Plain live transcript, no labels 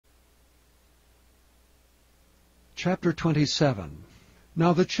Chapter 27.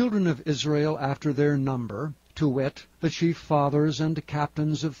 Now the children of Israel after their number, to wit, the chief fathers and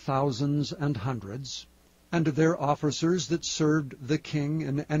captains of thousands and hundreds, and their officers that served the king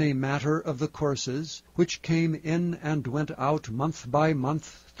in any matter of the courses, which came in and went out month by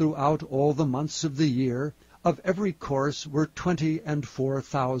month throughout all the months of the year, of every course were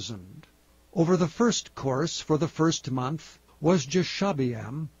 24,000. Over the first course for the first month was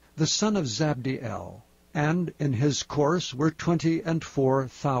Jeshabeam, the son of Zabdiel, and in his course were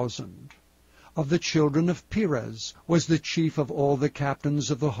 24,000. Of the children of Perez was the chief of all the captains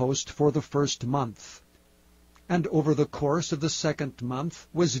of the host for the first month. And over the course of the second month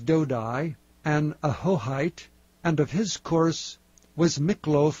was Dodai, an Ahohite, and of his course was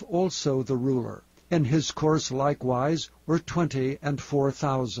Mikloth also the ruler. In his course likewise were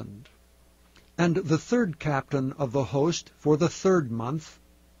 24,000. And the third captain of the host for the third month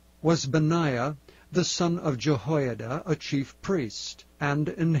was Benaiah, the son of Jehoiada, a chief priest, and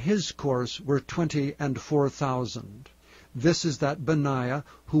in his course were 24,000. This is that Benaiah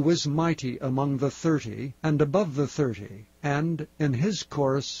who was mighty among the 30, and above the 30, and in his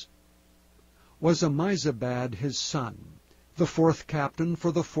course was Ammizabad his son. The fourth captain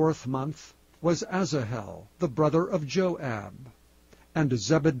for the fourth month was Asahel, the brother of Joab, and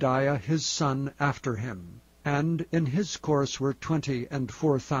Zebediah his son after him, and in his course were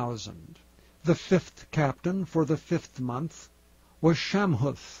 24,000. The fifth captain for the fifth month was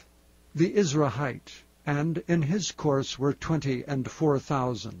Shamhuth, the Israelite, and in his course were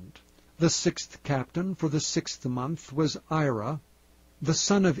 24,000. The sixth captain for the sixth month was Ira, the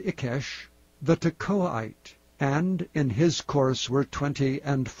son of Ikesh, the Tekoite, and in his course were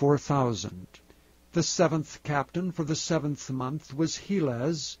 24,000. The seventh captain for the seventh month was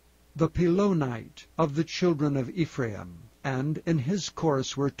Helez, the Pelonite, of the children of Ephraim, and in his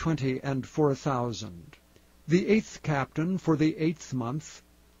course were 24,000. The eighth captain for the eighth month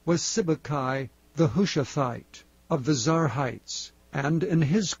was Sibbecai the Hushathite, of the Zarhites, and in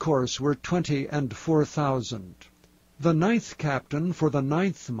his course were 24,000. The ninth captain for the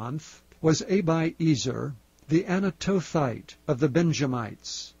ninth month was Abiezer, the Anatothite, of the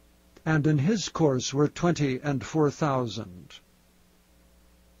Benjamites, and in his course were 24,000.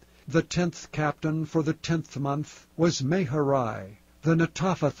 The 10th captain for the 10th month was Meharai, the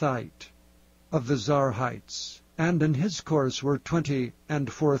Netophathite, of the Zarhites, and in his course were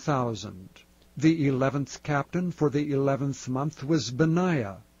 24,000. The 11th captain for the 11th month was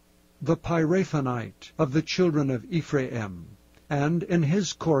Benaiah, the Pirathonite, of the children of Ephraim, and in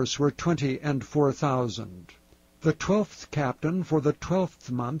his course were 24,000. The 12th captain for the 12th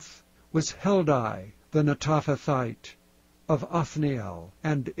month was Heldai, the Netophathite, of Othniel,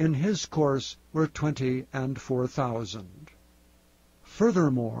 and in his course were 24,000.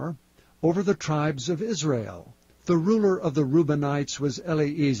 Furthermore, over the tribes of Israel, the ruler of the Reubenites was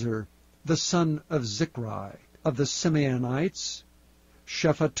Eleazar, the son of Zichri. Of the Simeonites,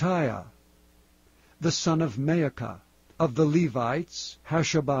 Shephatiah, the son of Maacah. Of the Levites,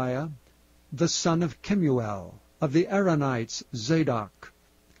 Hashabiah, the son of Kemuel. Of the Aaronites, Zadok.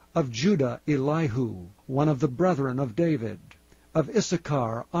 Of Judah, Elihu, one of the brethren of David. Of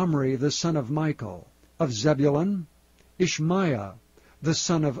Issachar, Omri, the son of Michael. Of Zebulun, Ishmaiah, the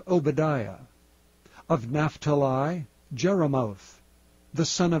son of Obadiah. Of Naphtali, Jeremoth, the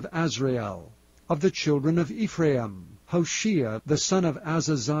son of Azrael. Of the children of Ephraim, Hoshea, the son of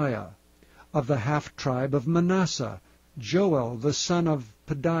Azaziah. Of the half-tribe of Manasseh, Joel, the son of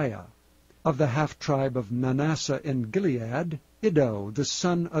Pedaiah. Of the half-tribe of Manasseh in Gilead, Iddo, the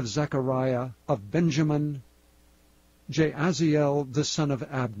son of Zechariah. Of Benjamin, Jaaziel, the son of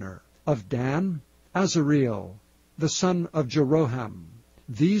Abner. Of Dan, Azareel, the son of Jeroham.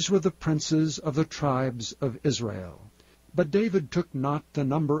 These were the princes of the tribes of Israel. But David took not the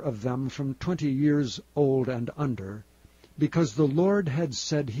number of them from 20 years old and under, because the Lord had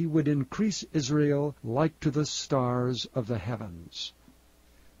said he would increase Israel like to the stars of the heavens.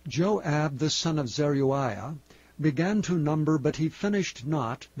 Joab, the son of Zeruiah, began to number, but he finished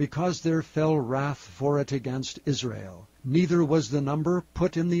not, because there fell wrath for it against Israel. Neither was the number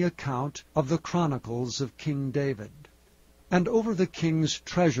put in the account of the chronicles of King David. And over the king's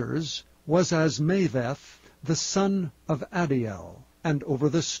treasures was Asmaveth, the son of Adiel, and over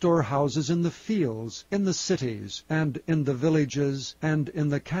the storehouses in the fields, in the cities, and in the villages, and in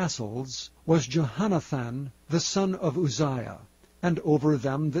the castles, was Jehonathan, the son of Uzziah. And over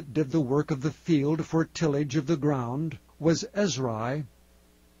them that did the work of the field for tillage of the ground was Ezrai,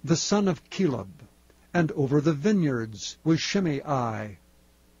 the son of Caleb. And over the vineyards was Shimei,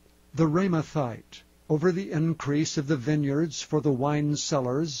 the Ramathite. Over the increase of the vineyards for the wine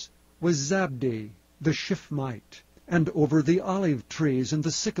cellars was Zabdi, the Shifmite. and over the olive trees and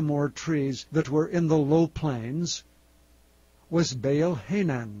the sycamore trees that were in the low plains was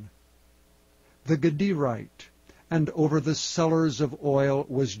Baal-Hanan the Gederite, and over the cellars of oil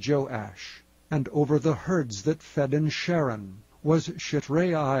was Joash, and over the herds that fed in Sharon was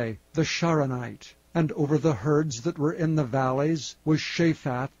Shitrai the Sharonite, and over the herds that were in the valleys was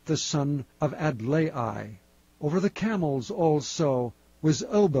Shaphat the son of Adlai. Over the camels also was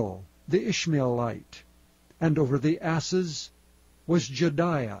Obal the Ishmaelite, and over the asses was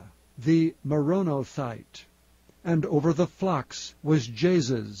Jediah the Meronothite, and over the flocks was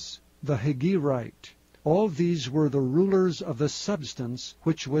Jazez the Hagirite. All these were the rulers of the substance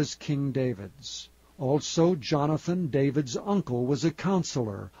which was King David's. Also Jonathan, David's uncle, was a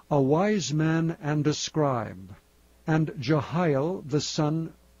counselor, a wise man and a scribe. And Jehiel, the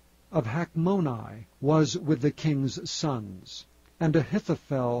son of Hachmoni, was with the king's sons. And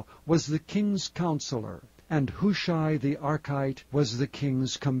Ahithophel was the king's counselor, and Hushai the Archite was the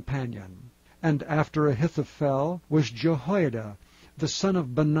king's companion. And after Ahithophel was Jehoiada, the son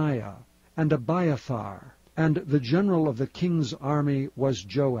of Benaiah, and Abiathar, and the general of the king's army was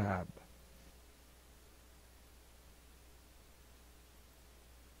Joab.